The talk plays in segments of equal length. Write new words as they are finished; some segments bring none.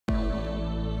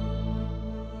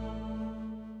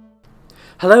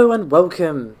Hello and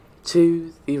welcome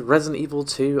to the Resident Evil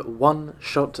 2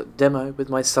 one-shot demo with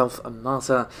myself,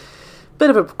 Amata. Bit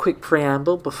of a quick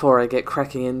preamble before I get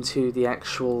cracking into the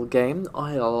actual game.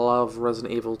 I love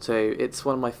Resident Evil 2. It's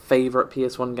one of my favourite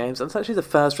PS1 games, and it's actually the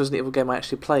first Resident Evil game I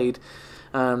actually played.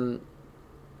 You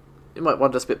might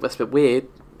wonder, that's a bit weird.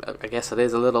 I guess it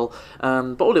is a little.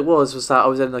 But all it was that I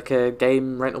was in like a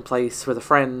game rental place with a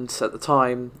friend at the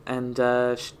time, and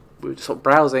we were just sort of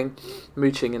browsing,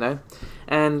 mooching, you know.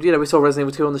 And, you know, we saw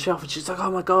Resident Evil 2 on the shelf, and she's like,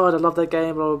 oh my god, I love that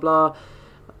game, blah, blah,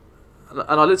 blah.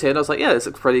 And I looked at it, and I was like, yeah, this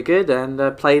looks pretty good,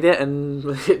 and played it, and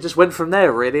it just went from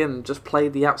there, really, and just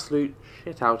played the absolute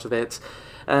shit out of it.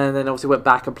 And then obviously went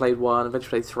back and played 1, eventually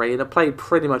played 3, and I played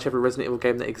pretty much every Resident Evil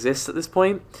game that exists at this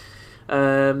point.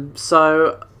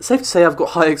 So, safe to say I've got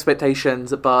high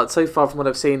expectations, but so far from what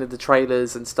I've seen of the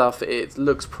trailers and stuff, it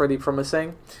looks pretty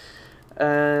promising.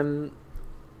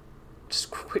 Just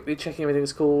quickly checking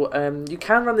everything's cool. You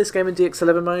can run this game in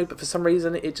DX11 mode, but for some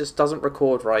reason it just doesn't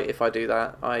record right if I do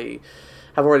that. I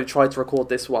have already tried to record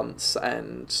this once,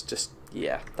 and just,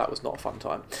 yeah, that was not a fun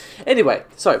time. Anyway,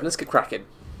 so, let's get cracking.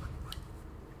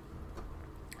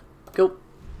 Cool.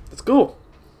 Let's go.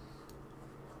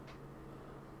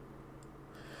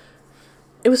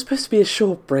 It was supposed to be a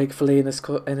short break for Lee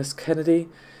and Kennedy.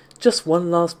 Just one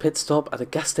last pit stop at a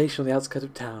gas station on the outskirts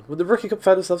of town, when the rookie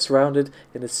found himself surrounded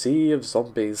in a sea of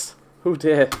zombies. Oh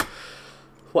dear.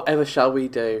 Whatever shall we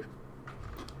do?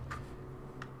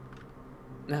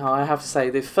 Now, I have to say,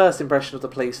 the first impression of the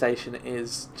police station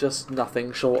is just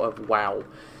nothing short of wow.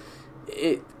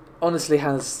 It honestly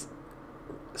has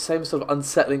the same sort of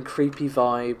unsettling, creepy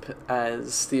vibe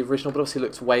as the original, but obviously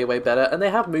looks way, way better. And they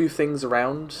have moved things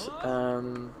around. Is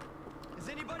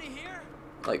anybody here?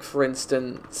 Like, for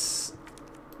instance,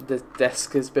 the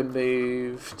desk has been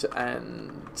moved,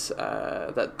 and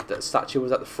that statue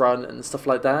was at the front and stuff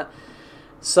like that.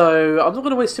 So I'm not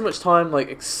going to waste too much time, like,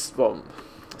 well,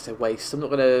 I say waste. I'm not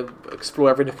going to explore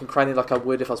every nook and cranny like I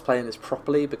would if I was playing this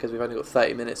properly, because we've only got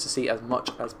 30 minutes to see as much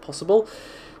as possible.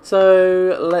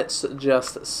 So let's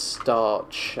just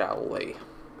start, shall we?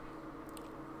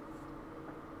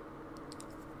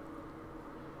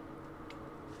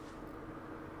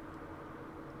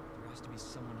 There has to be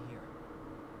someone here.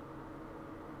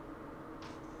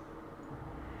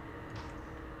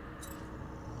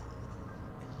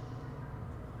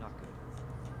 Not good.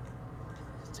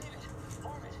 David,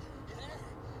 Norman, you there?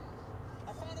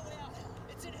 I found a way out.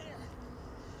 It's in here.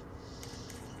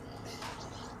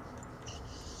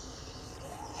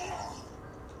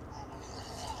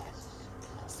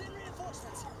 Send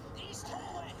reinforcements. East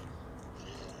hallway.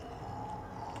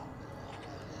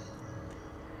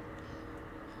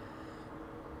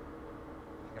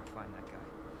 I gotta find that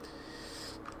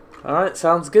guy. Alright,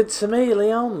 sounds good to me,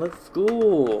 Leon. Let's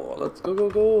go. Let's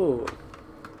go.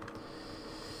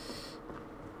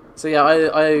 So yeah,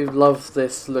 I love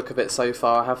this look of it so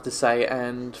far, I have to say,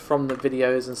 and from the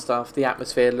videos and stuff, the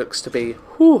atmosphere looks to be,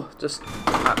 whew, just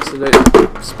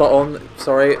absolutely spot on.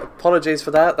 Sorry, apologies for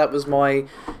that. That was my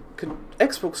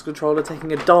Xbox controller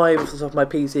taking a dive off the top of my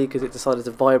PC because it decided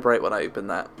to vibrate when I opened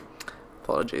that.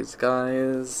 Apologies,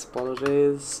 guys.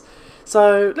 Apologies.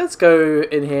 So, let's go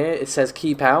in here. It says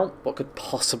keep out. What could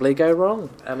possibly go wrong?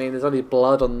 I mean, there's only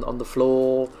blood on the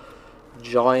floor.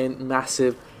 Giant,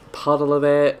 massive puddle of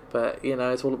it. But, you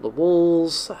know, it's all up the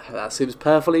walls. That seems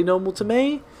perfectly normal to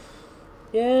me.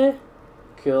 Yeah?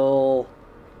 Cool.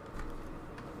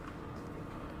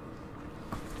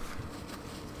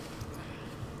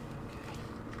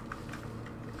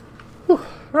 Whew.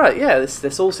 Right, yeah,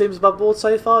 this all seems above board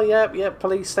so far. Yep,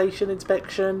 police station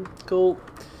inspection. Cool.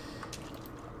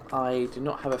 I do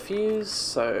not have a fuse,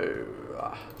 so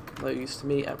no use to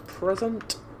me at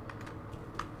present.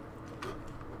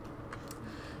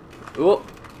 Oh.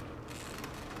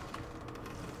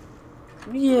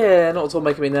 Yeah, not at all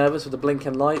making me nervous with the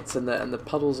blinking lights and the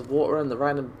puddles of water and the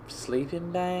random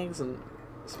sleeping bags and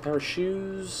some pair of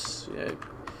shoes. You know,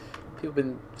 people have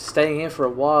been staying here for a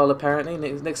while apparently,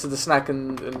 next to the snack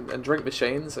and drink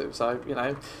machines. So you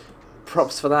know,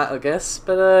 props for that, I guess.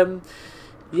 But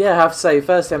yeah, I have to say,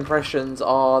 first impressions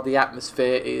are the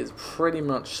atmosphere is pretty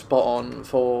much spot on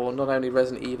for not only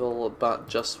Resident Evil, but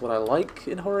just what I like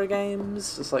in horror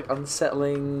games. Just like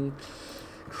unsettling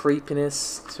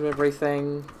creepiness to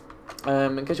everything.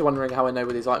 In case you're wondering how I know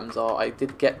where these items are, I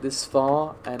did get this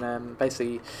far, and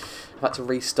basically I've had to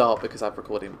restart because I have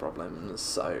recording problems,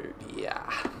 so yeah.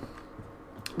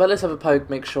 But let's have a poke,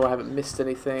 make sure I haven't missed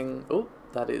anything. Oh,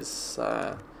 that is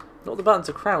not the button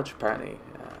to crouch apparently.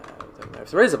 I don't know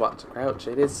if there is a button to crouch.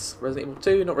 It is Resident Evil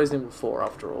 2, not Resident Evil 4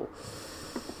 after all.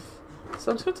 So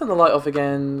I'm just going to turn the light off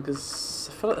again because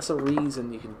I feel like there's a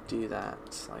reason you can do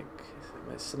that. Like,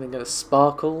 is something going to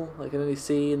sparkle I can only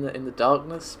see in the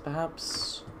darkness,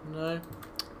 perhaps? No?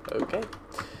 Okay.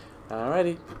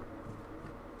 Alrighty.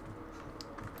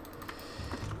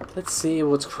 Let's see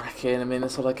what's cracking. I mean,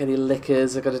 it's not like any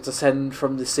liquors are going to descend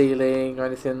from the ceiling or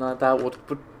anything like that would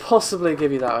possibly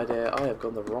give you that idea. I have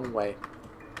gone the wrong way.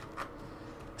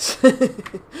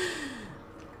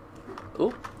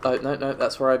 Oh, no,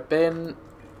 that's where I've been.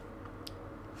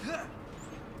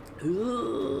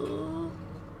 Ooh.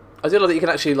 I do know that you can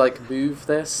actually like move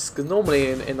this, because normally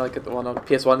in like on a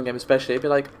PS1 game especially, it'd be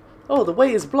like, oh, the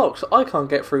way is blocked, I can't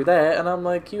get through there, and I'm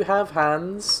like, you have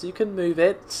hands, you can move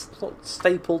it, it's not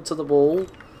stapled to the wall.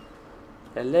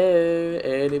 Hello,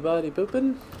 anybody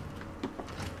pooping?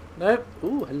 Nope.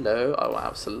 Ooh, hello. I will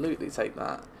absolutely take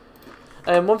that.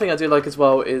 One thing I do like as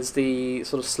well is the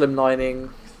sort of streamlining.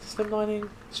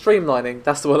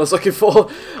 That's the word I was looking for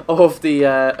of the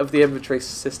inventory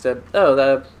system. Oh,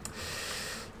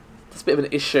 that's a bit of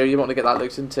an issue. You want to get that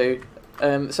looked into.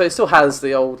 So it still has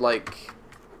the old like,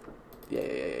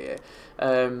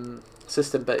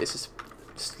 system, but it's just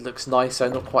looks nicer,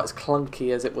 not quite as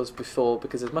clunky as it was before.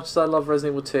 Because as much as I love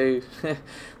Resident Evil 2,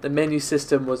 the menu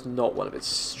system was not one of its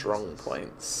strong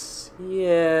points.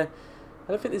 Yeah.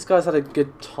 I don't think these guys had a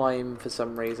good time for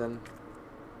some reason.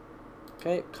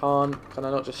 Okay, can I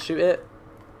not just shoot it?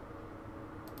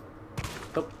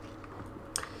 Nope.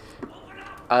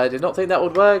 I did not think that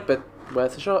would work, but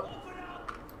worth a shot.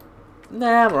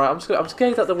 Nah, I'm alright. I'm just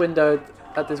going out the window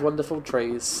at these wonderful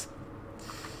trees.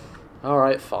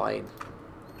 Alright, fine.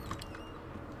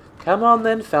 Come on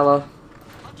then, fella.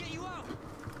 I'll get you out.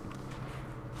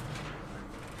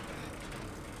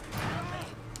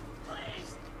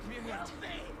 Please, help me.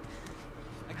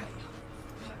 I got you.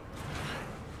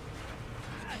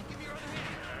 Give me your other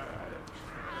hand.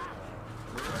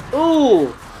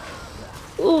 Ooh!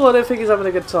 Ooh, I don't think he's having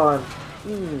a good time.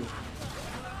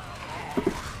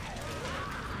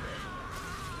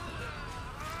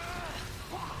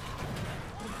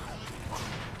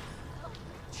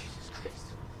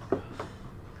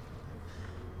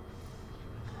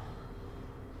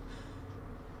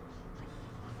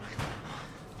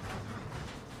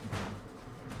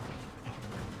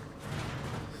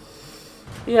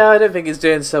 Yeah, I don't think he's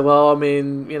doing so well. I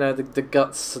mean, you know, the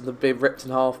guts and the being ripped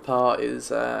in half part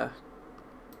is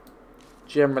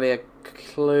generally a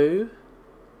clue.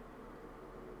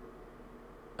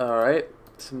 Alright,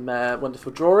 some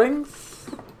wonderful drawings.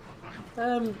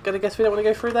 Gonna guess we don't want to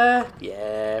go through there?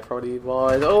 Yeah, probably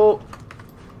was. Oh!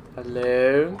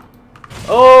 Hello.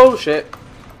 Oh, shit.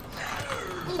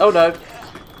 Oh, no.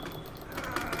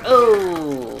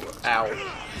 Oh! Ow.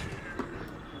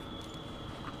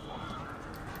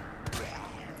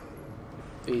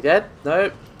 Are you dead?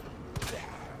 No.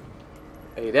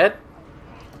 Are you dead?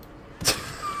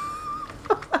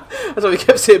 That's why we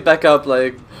kept sitting back up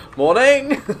like,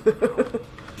 morning!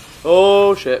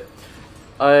 Oh shit.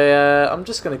 I'm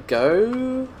just gonna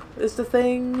go, is the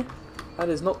thing. That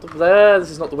is not there, this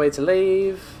is not the way to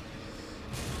leave.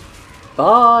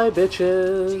 Bye,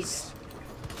 bitches.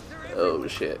 Oh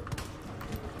shit.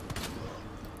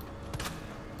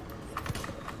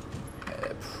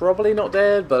 Probably not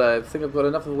dead, but I think I've got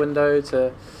enough of a window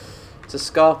to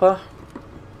scarper.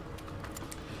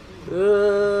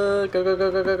 Go, go, go,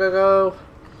 go, go, go, go.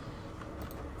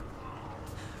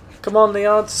 Come on,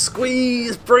 Leon.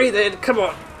 Squeeze. Breathe in. Come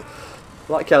on.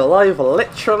 Like your life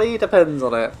literally depends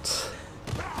on it.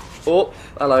 Oh,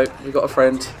 hello. We got a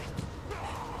friend.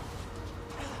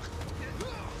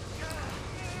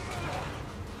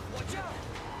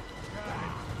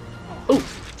 Oh,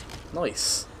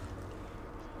 nice.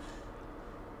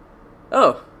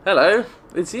 Oh, hello.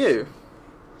 It's you.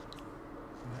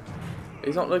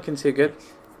 He's not looking too good.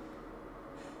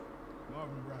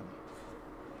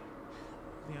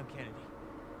 Leon Kennedy.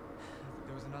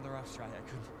 There was another off strike. I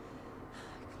couldn't.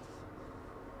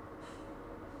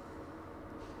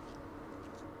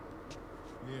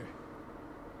 Yeah.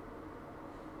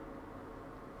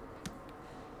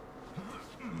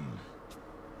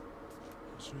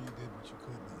 I'm sure you did what you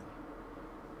could, man.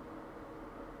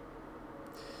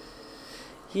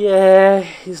 Yeah,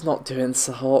 he's not doing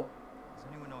so hot.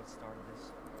 Does anyone know what started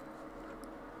this?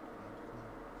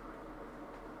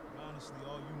 Honestly,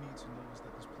 all you need to know is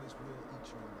that this place will eat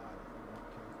you alive if you won't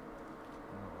kill it.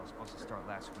 I was supposed to start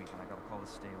last week, and I got a call to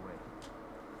stay away.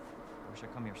 I wish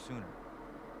I'd come here sooner.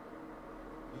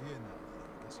 You're here now, man.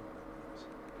 I guess all that matters.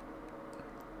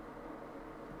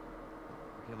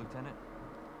 Okay, Lieutenant,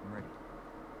 I'm ready.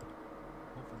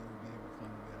 Hopefully we'll be able to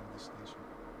find a way out of this station.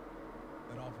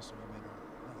 That officer you met earlier,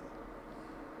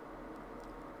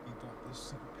 he thought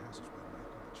this secret passageway might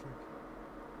a trick.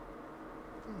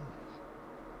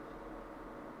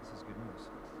 This is good news.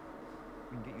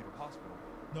 We can get you to hospital.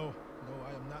 No,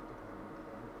 I am not the problem.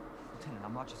 Lieutenant,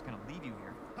 I'm not just gonna leave you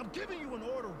here. I'm giving you an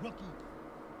order, rookie.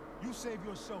 You save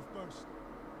yourself first.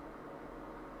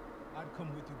 I'd come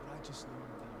with you, but I just slowed you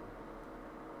down.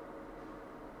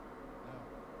 Now,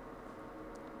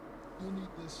 you'll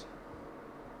need this.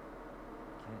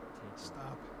 Can't take it.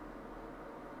 Stop.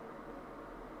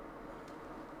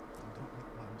 And don't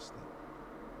make my mistake.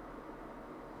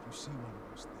 If you see one of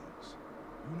those things,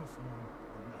 uniform or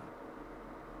not,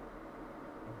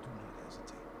 you do not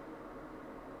hesitate.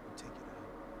 You take it out.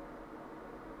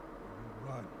 Or you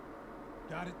run.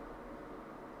 Got it?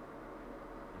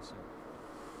 Yes, sir.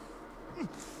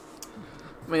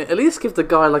 I mean, at least give the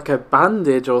guy like a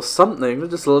bandage or something. Don't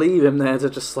just leave him there to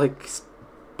just like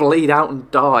bleed out and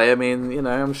die. I mean, you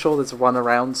know, I'm sure there's one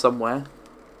around somewhere.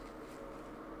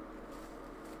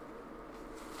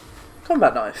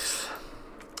 Combat knife.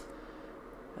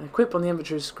 Equip on the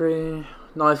inventory screen.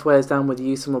 Knife wears down with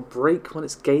use and will break when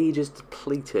its gauge is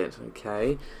depleted.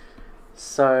 Okay.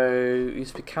 So,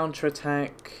 used for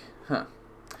counter-attack. Huh.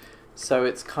 So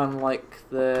it's kind of like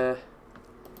the...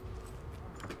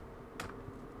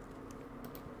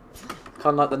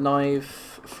 kind of like the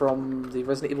knife from the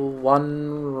Resident Evil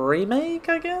 1 remake,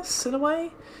 I guess, in a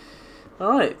way.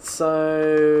 Alright,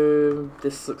 so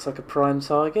this looks like a prime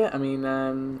target. I mean,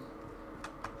 I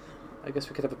guess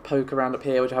we could have a poke around up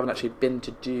here, which I haven't actually been to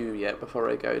do yet before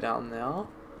I go down there.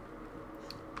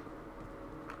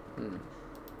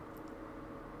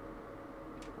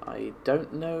 I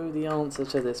don't know the answer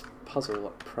to this puzzle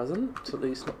at present, at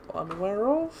least not that I'm aware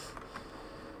of.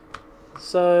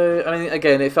 So, I mean,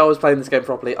 again, if I was playing this game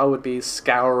properly, I would be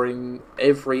scouring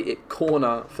every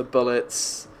corner for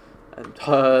bullets and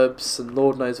herbs and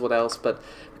Lord knows what else, but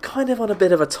we're kind of on a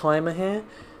bit of a timer here,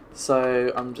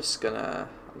 so I'm just gonna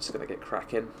get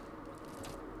cracking.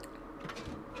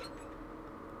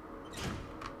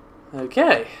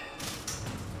 Okay.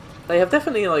 They have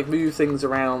definitely like moved things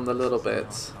around a little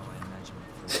bit.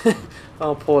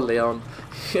 Oh, poor Leon.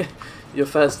 Your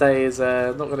first day is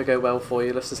not going to go well for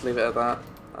you. Let's just leave it at that.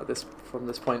 From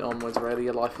this point onwards, really,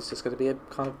 your life is just going to be a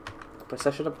kind of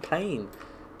procession of pain.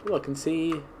 Oh, I can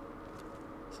see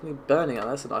something burning out.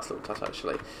 That's a nice little touch,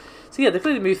 actually. So yeah, they've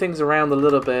clearly moved things around a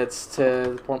little bit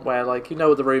to the point where, like, you know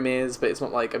what the room is, but it's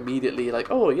not like immediately like,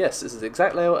 oh yes, this is the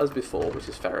exact layout as before, which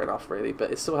is fair enough, really.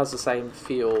 But it still has the same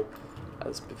feel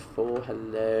as before.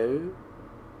 Hello.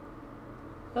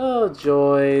 Oh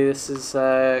joy, this is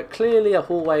clearly a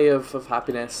hallway of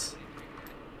happiness.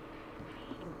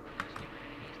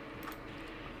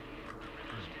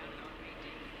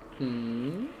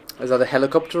 Is that a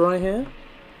helicopter right here?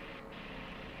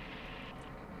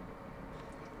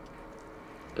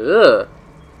 Ugh.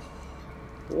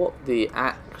 What the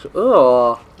act?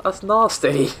 Ugh, that's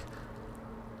nasty.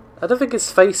 I don't think his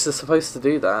face is supposed to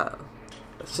do that.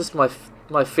 It's just my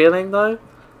feeling though.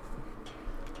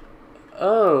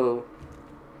 Oh.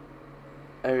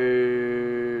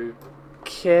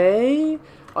 Okay.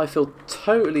 I feel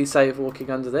totally safe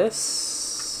walking under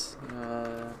this.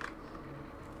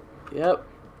 Yep.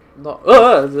 Not.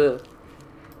 Hello?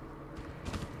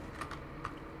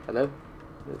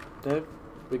 No?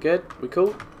 We good? We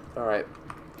cool? Alright.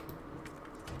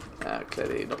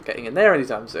 Clearly not getting in there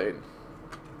anytime soon.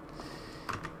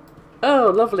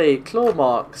 Oh, lovely. Claw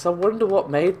marks. I wonder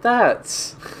what made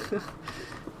that.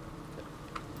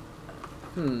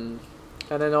 Can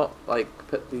I not, like,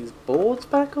 put these boards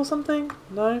back or something?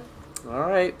 No?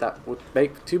 Alright, that would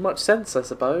make too much sense, I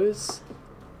suppose.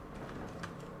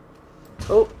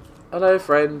 Oh, hello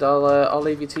friend, I'll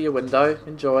leave you to your window.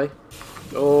 Enjoy.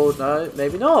 Oh, no,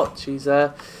 maybe not. She's,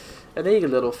 an eager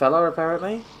little fella,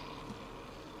 apparently.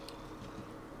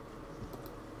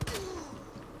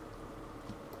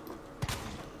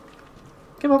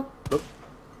 Come on. Oh.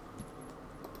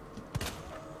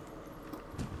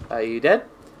 Are you dead?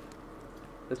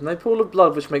 There's no pool of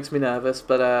blood, which makes me nervous,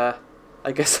 but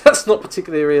I guess that's not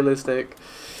particularly realistic.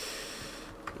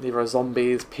 Neither are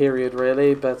zombies, period,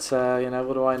 really, but you know,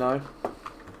 what do I know?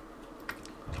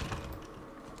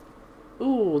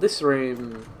 Ooh, this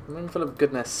room. A room full of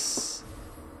goodness.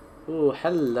 Ooh,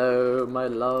 hello, my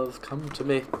love, come to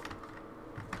me.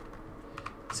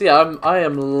 So yeah, I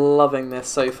am loving this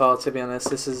so far, to be honest.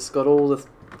 This has got all the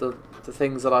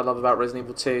things that I love about Resident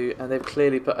Evil 2, and they've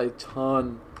clearly put a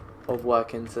ton of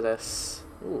work into this.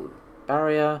 Ooh,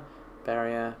 barrier,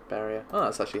 barrier, barrier. Oh,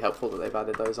 that's actually helpful that they've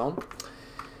added those on.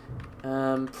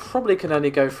 Probably can only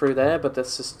go through there, but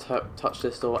let's just touch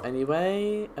this door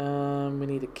anyway. We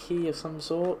need a key of some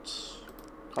sort.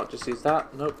 Can't just use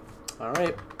that. Nope.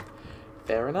 Alright.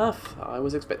 Fair enough. I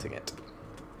was expecting it.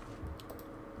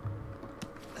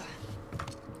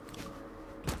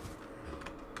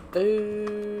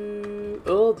 Ooh.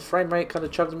 Oh, the frame rate kind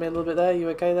of chugged me a little bit there. You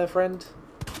okay there, friend?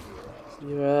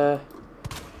 You,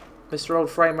 Mr. Old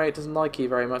Frame Rate doesn't like you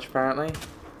very much, apparently.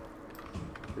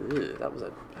 Ooh, that was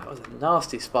a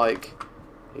nasty spike.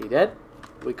 Are you dead?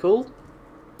 Are we cool?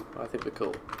 I think we're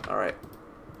cool. Alright.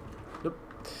 Nope.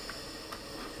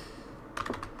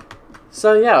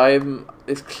 So yeah,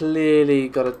 it's clearly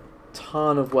got a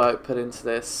ton of work put into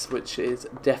this, which is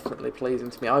definitely pleasing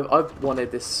to me. I've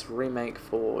wanted this remake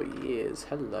for years.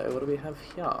 Hello, what do we have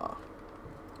here?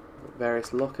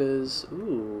 Various lockers.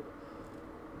 Ooh.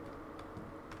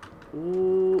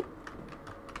 Ooh.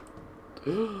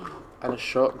 And a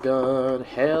shotgun.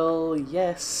 Hell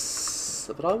yes.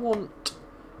 But I want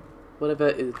whatever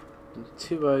is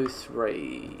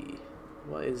 203.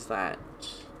 What is that?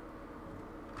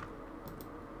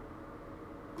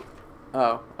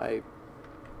 Oh, I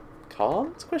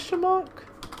can't? Question mark?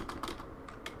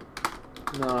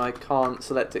 No, I can't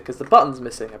select it because the button's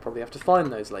missing. I probably have to find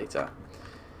those later.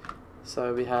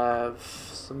 So we have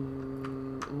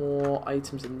some more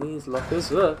items in these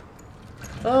lockers. Oh,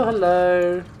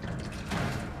 hello.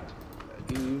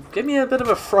 You gave me a bit of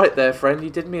a fright there, friend. You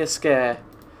did me a scare.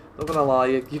 Not gonna lie,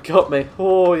 you got me.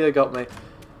 Oh, you got me.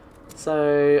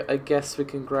 So, I guess we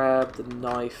can grab the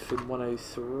knife in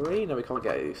 103. No, we can't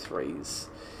get 03s.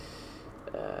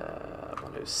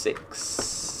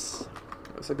 106.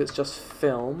 Looks like it's just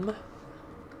film.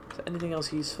 Is there anything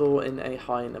else useful in a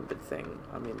high numbered thing?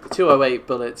 I mean, the 208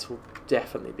 bullets will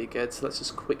definitely be good, so let's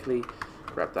just quickly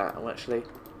grab that. Oh, actually,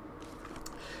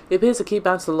 it appears the key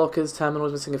bound to the locker's terminal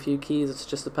is missing a few keys. It's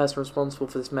just the person responsible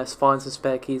for this mess finds some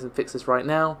spare keys and fixes right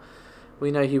now. We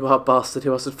know you are, bastard.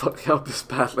 Who else would fuck up this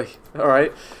badly?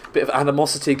 Alright. Bit of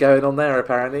animosity going on there,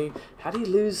 apparently. How do you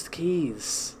lose the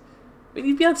keys? I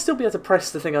mean, you'd still be able to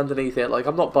press the thing underneath it. Like,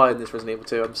 I'm not buying this Resident Evil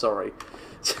 2. I'm sorry.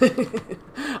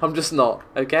 I'm just not.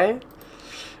 Okay?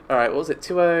 Alright, what was it?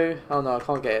 20... Oh, no, I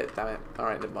can't get it. Damn it.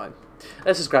 Alright, never mind.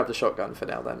 Let's just grab the shotgun for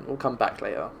now, then. We'll come back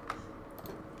later.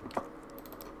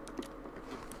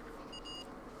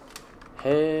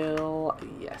 Hell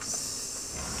yes.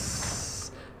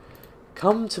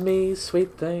 Come to me,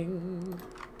 sweet thing.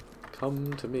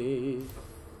 Come to me.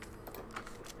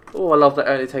 Oh, I love that it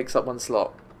only takes up one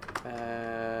slot.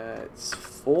 It's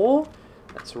 4.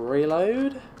 Let's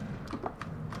reload.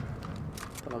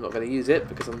 But I'm not going to use it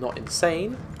because I'm not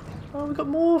insane. Oh, we've got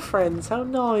more friends. How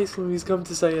nice when he's come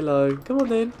to say hello. Come on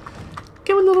then.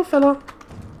 Come on, little fella.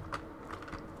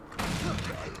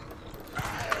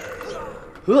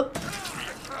 Huh.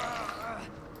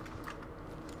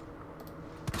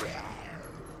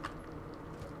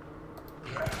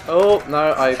 Oh,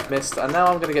 no, I missed. And now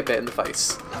I'm going to get bit in the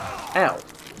face. Ow.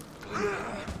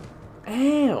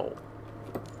 Ow.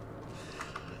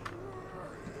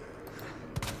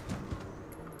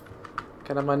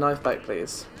 Can I have my knife back,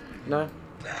 please? No?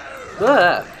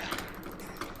 There.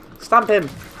 Stamp him.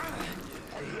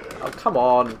 Oh, come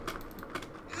on.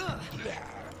 Oh,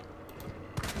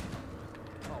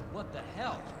 what the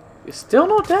hell? You're still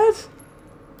not dead?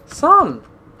 Son.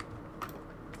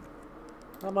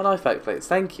 Have my knife back, please.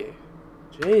 Thank you.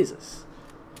 Jesus.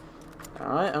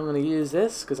 Alright, I'm going to use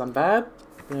this because I'm bad.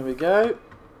 There we go.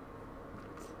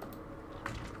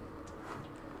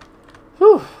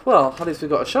 Whew. Well, at least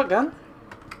we've got a shotgun.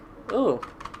 Oh.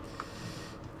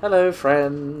 Hello,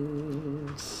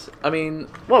 friends. I mean,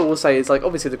 what we'll say is, like,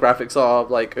 obviously the graphics are,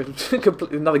 like,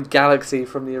 completely another galaxy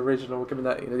from the original, given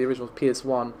that, you know, the original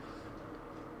PS1.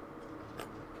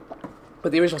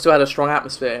 But the original still had a strong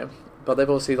atmosphere. But they've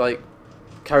obviously, like,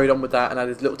 carried on with that and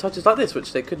added little touches like this,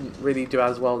 which they couldn't really do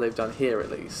as well they've done here,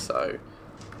 at least. So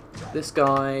this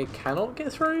guy cannot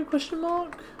get through, question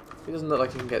mark? He doesn't look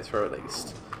like he can get through, at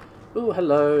least. Ooh,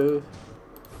 hello.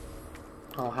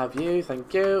 I'll have you,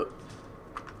 thank you.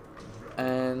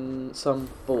 And some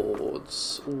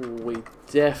boards. Ooh, we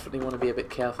definitely want to be a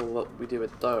bit careful what we do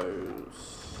with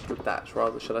those. With that,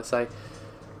 rather, should I say.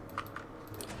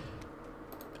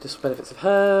 Just benefits of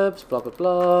herbs, blah blah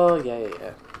blah,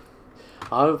 yeah.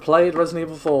 I've played Resident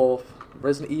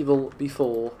Evil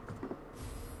before.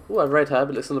 Ooh, I've read herb,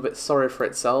 it looks a little bit sorry for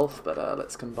itself, but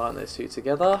let's combine those two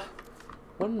together.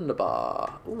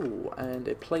 Wunderbar. Ooh, and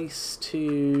a place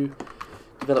to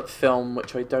develop film,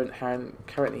 which I don't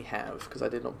currently have, because I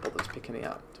did not bother to pick any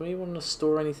up. Do we want to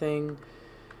store anything?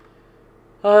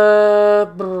 I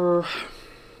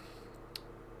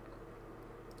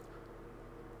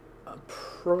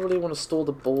probably want to store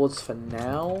the boards for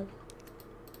now.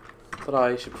 But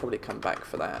I should probably come back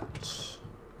for that.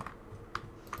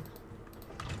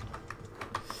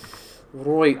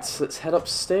 Right, let's head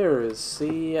upstairs,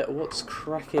 see what's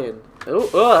cracking.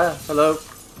 Oh, hello.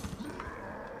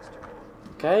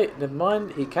 Okay, never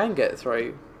mind, he can get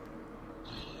through.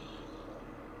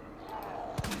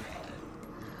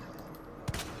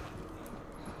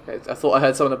 Okay, I thought I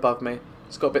heard someone above me.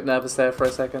 Just got a bit nervous there for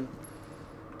a second.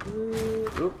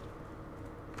 Ooh.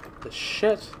 The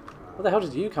shit? Where the hell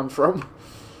did you come from?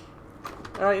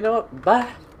 Alright, you know what?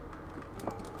 Bye.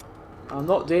 I'm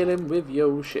not dealing with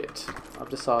your shit. I've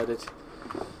decided.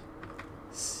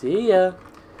 See ya.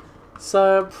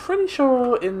 So, I'm pretty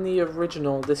sure in the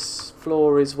original this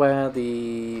floor is where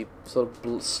the sort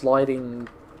of sliding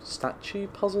statue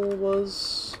puzzle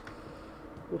was.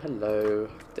 Oh, hello.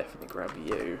 Definitely grab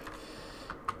you.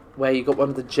 Where you got one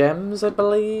of the gems, I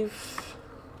believe.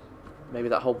 Maybe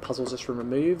that whole puzzle's just been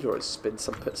removed, or it's been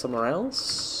put somewhere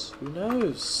else. Who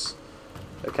knows?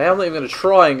 Okay, I'm not even going to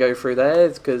try and go through there,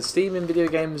 because Steam in video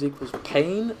games equals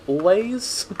pain,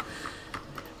 always. I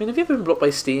mean, have you ever been blocked by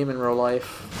Steam in real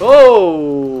life?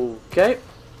 Oh, okay.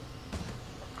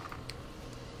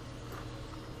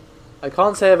 I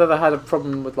can't say I've ever had a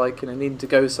problem with, like, needing to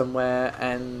go somewhere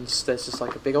and there's just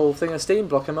like a big old thing of Steam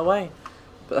blocking my way.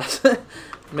 But that's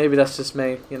maybe that's just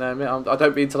me, you know. I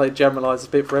don't mean to like generalise a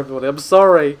bit for everybody. I'm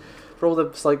sorry for all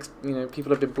the like, you know, people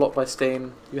who've been blocked by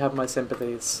Steam. You have my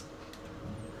sympathies.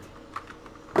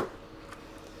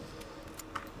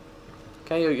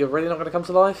 Okay, you're really not going to come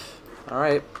to life? All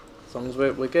right, as long as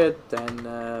we're good, then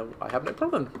I have no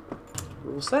problem.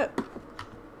 We're all set.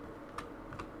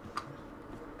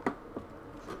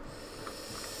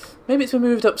 Maybe it's been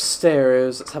moved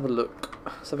upstairs. Let's have a look.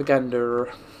 Let's have a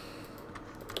gander.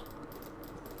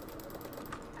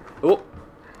 Oh!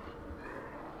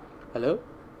 Hello?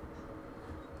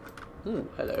 Ooh,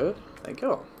 hello. Thank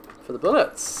you for the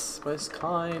bullets. Most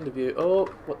kind of you. Oh,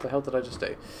 what the hell did I just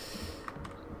do?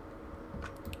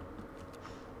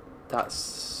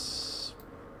 That's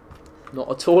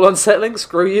not at all unsettling.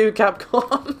 Screw you,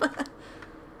 Capcom.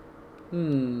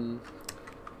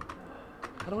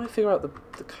 How do I figure out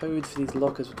the code for these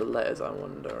lockers with the letters, I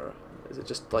wonder? Is it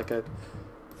just like a...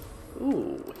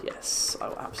 Ooh, yes,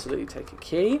 I'll absolutely take a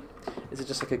key. Is it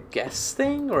just like a guess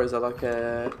thing, or is it like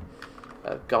a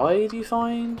guide you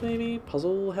find, maybe?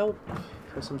 Puzzle help?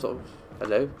 Or some sort of...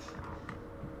 Hello?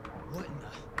 What in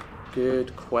the...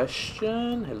 Good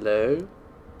question. Hello?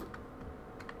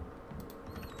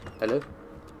 Hello?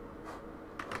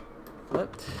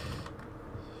 What?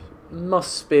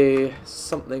 Must be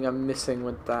something I'm missing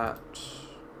with that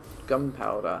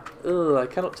gunpowder. Ugh, I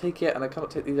cannot take it, and I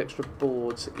cannot take these extra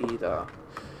boards either.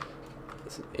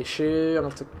 It's an issue. I'll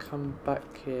have to come back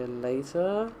here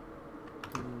later.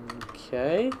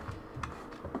 Okay.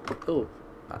 Oh,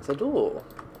 that's a door.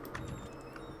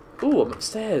 Oh, I'm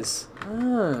upstairs.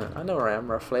 Ah, I know where I am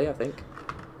roughly, I think.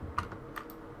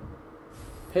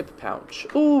 Hip pouch.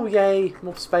 Oh, yay!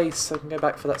 More space. I can go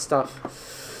back for that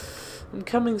stuff.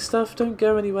 Incoming stuff, don't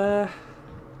go anywhere.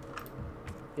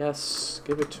 Yes,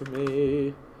 give it to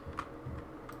me.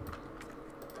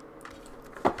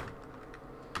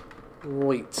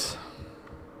 Right.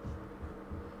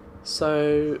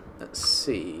 So, let's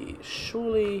see.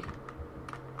 Surely...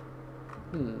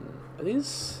 Are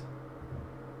these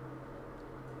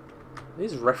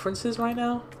references right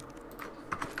now?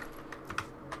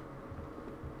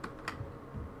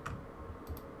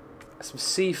 Some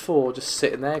C4 just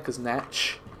sitting there because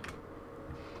Natch.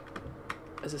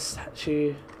 There's a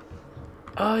statue.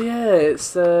 Oh yeah,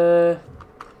 it's looks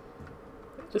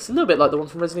a little bit like the one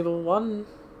from Resident Evil 1,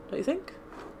 don't you think?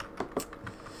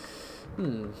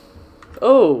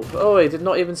 Oh, I did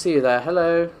not even see you there.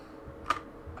 Hello.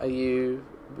 Are you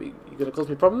gonna cause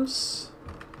me problems?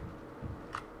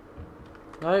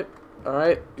 No?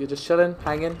 Alright, you're just chilling,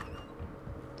 hanging.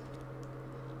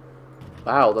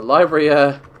 Wow, the library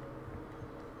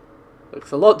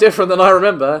looks a lot different than I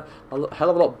remember. A hell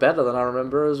of a lot better than I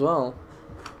remember as well.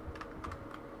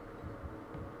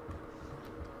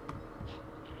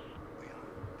 Leon,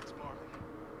 it's Marvin.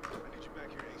 I need you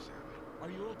back here ASAP. Are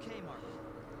you okay, Marvin?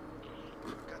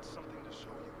 I've got something to show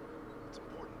you. It's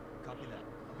important. Copy that.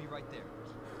 I'll be right there.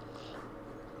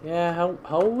 Yeah,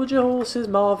 hold your horses,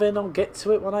 Marvin. I'll get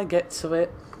to it when I get to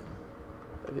it.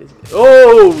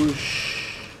 Oh,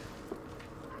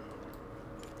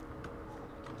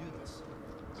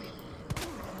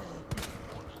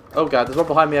 Oh god, there's one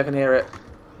behind me, I can hear it.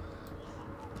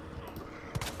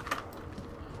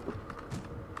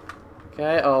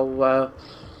 Okay, I'll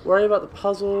worry about the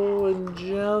puzzle in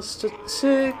just a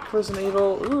tick. Resident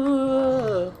Evil.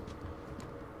 Ugh.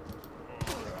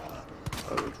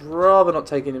 I would rather not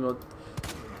take any more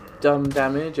dumb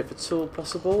damage if it's all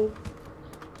possible.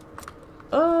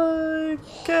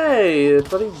 Okay,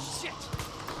 bloody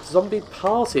zombie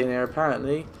party in here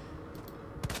apparently.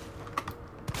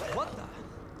 What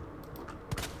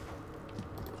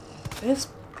the? This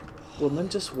woman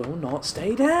just will not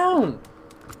stay down.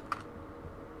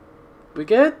 We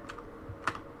good?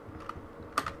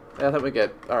 Yeah, I think we're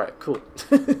good. Alright, cool.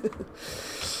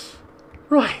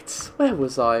 Right, where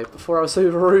was I before I was so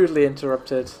rudely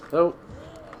interrupted? Oh,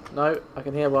 no, I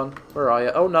can hear one. Where are you?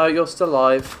 Oh no, you're still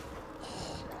alive.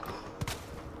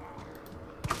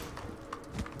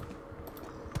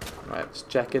 Right, let's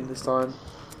check in this time.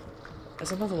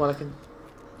 There's another one I can...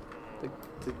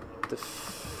 The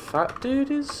fat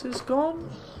dude is gone?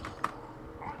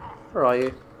 Where are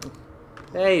you?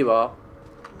 There you are.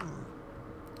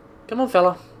 Come on,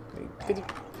 fella.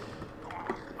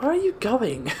 Where are you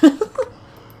going?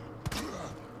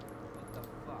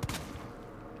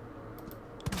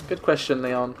 Good question,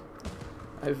 Leon.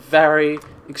 A very,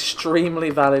 extremely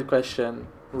valid question.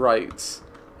 Right.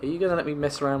 Are you going to let me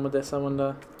mess around with this, I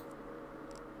wonder?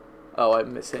 Oh,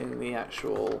 I'm missing the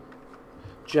actual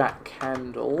jack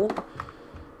handle.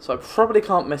 So I probably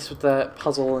can't mess with the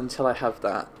puzzle until I have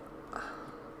that.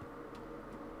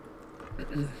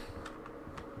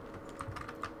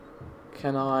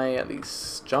 Can I at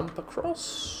least jump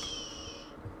across?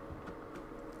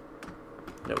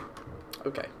 No.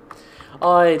 Okay.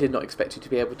 I did not expect you to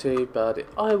be able to, but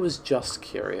I was just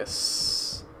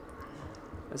curious.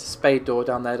 There's a spade door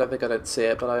down there. I don't think I don't see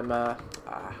it, but I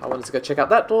wanted to go check out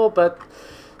that door, but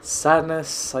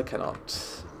sadness, I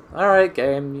cannot. Alright,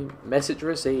 game. Message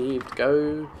received.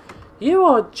 Go. You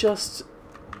are just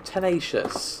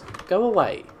tenacious. Go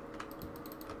away.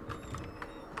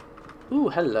 Ooh,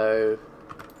 hello.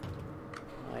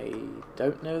 I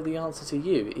don't know the answer to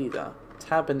you either.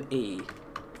 Tab and E.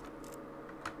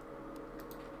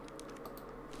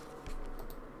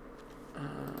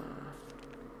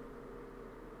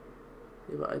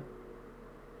 Yeah, but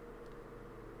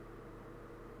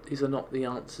these are not the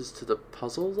answers to the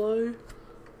puzzle, though.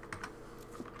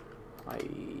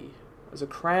 There's a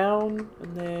crown,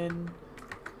 and then...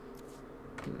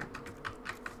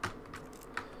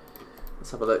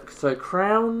 Let's have a look. So,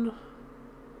 crown,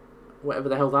 whatever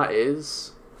the hell that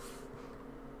is.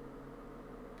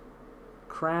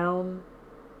 Crown,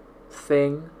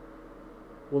 thing,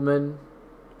 woman,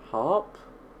 harp,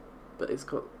 but it's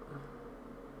got...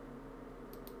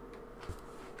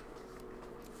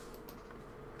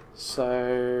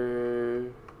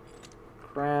 So,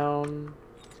 crown,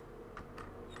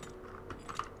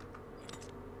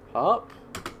 harp,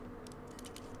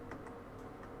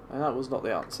 and that was not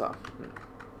the answer.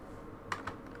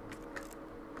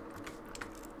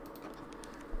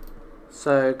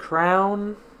 So,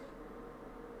 crown,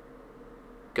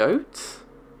 goat,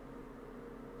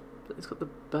 but it's got the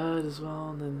bird as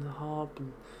well, and then the harp,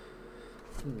 and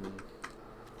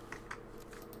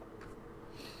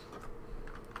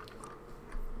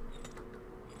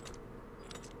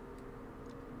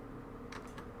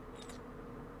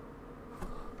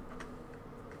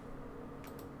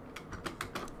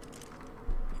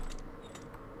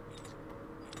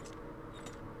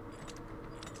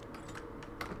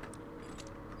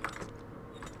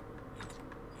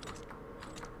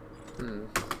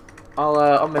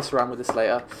I'll mess around with this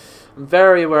later. I'm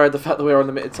very aware of the fact that we're on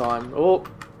limited time. Oh,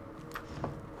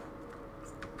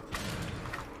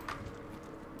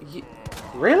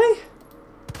 really?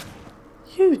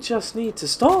 You just need to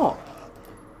stop.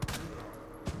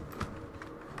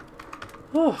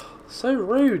 Oh, so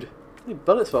rude. How many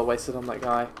bullets were wasted on that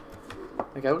guy?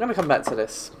 Okay, we're gonna come back to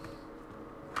this.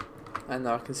 And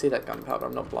I can see that gunpowder.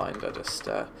 I'm not blind. I just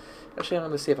actually I'm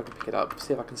gonna see if I can pick it up.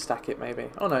 See if I can stack it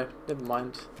maybe. Oh no, never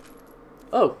mind.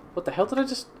 Oh, what the hell did I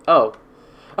just... Oh.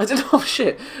 I didn't... Oh,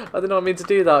 shit. I did not mean to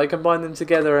do that. I combined them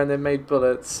together and then made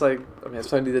bullets. I mean,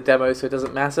 it's only the demo, so it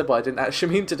doesn't matter, but I didn't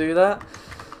actually mean to do that.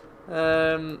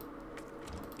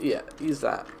 Yeah, use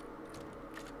that.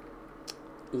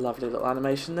 Lovely little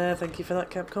animation there. Thank you for that,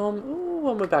 Capcom. Ooh,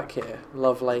 and we're back here.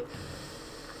 Lovely.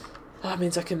 That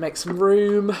means I can make some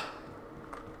room.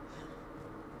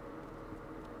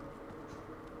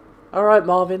 Alright,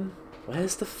 Marvin.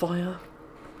 Where's the fire?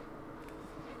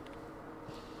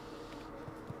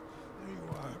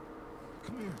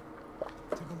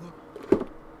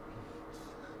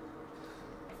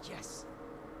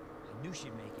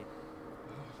 She'd make it.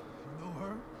 You know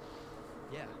her?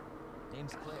 Yeah,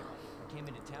 name's Claire. I came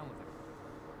into town with her.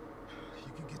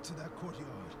 You can get to that courtyard.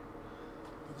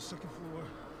 On the second floor.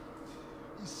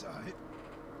 East side.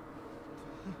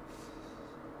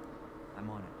 I'm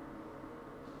on it.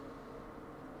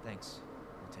 Thanks,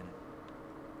 Lieutenant.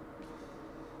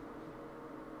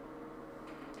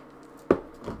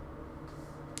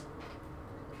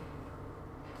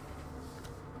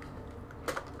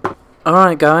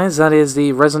 Alright guys, that is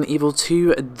the Resident Evil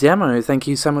 2 demo. Thank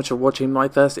you so much for watching. My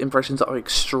first impressions are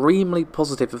extremely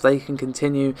positive. If they can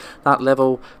continue that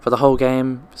level for the whole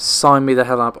game, sign me the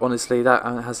hell up. Honestly, that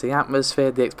has the atmosphere,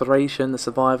 the exploration, the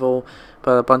survival,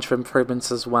 but a bunch of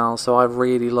improvements as well. So I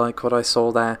really like what I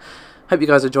saw there. Hope you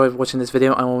guys enjoyed watching this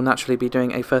video. I will naturally be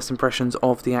doing a first impressions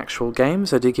of the actual game,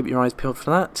 so do keep your eyes peeled for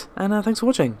that. And thanks for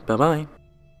watching. Bye bye.